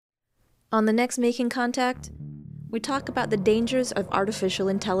On the next Making Contact, we talk about the dangers of artificial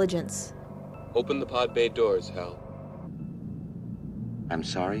intelligence. Open the pod bay doors, Hal. I'm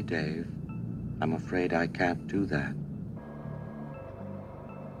sorry, Dave. I'm afraid I can't do that.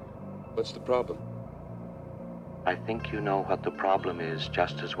 What's the problem? I think you know what the problem is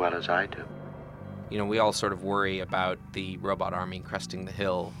just as well as I do. You know, we all sort of worry about the robot army cresting the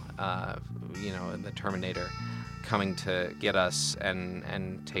hill, and the Terminator coming to get us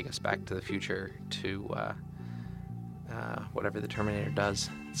and take us back to the future to whatever the Terminator does,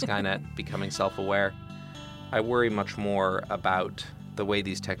 Skynet becoming self-aware. I worry much more about the way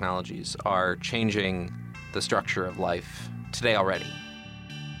these technologies are changing the structure of life today already.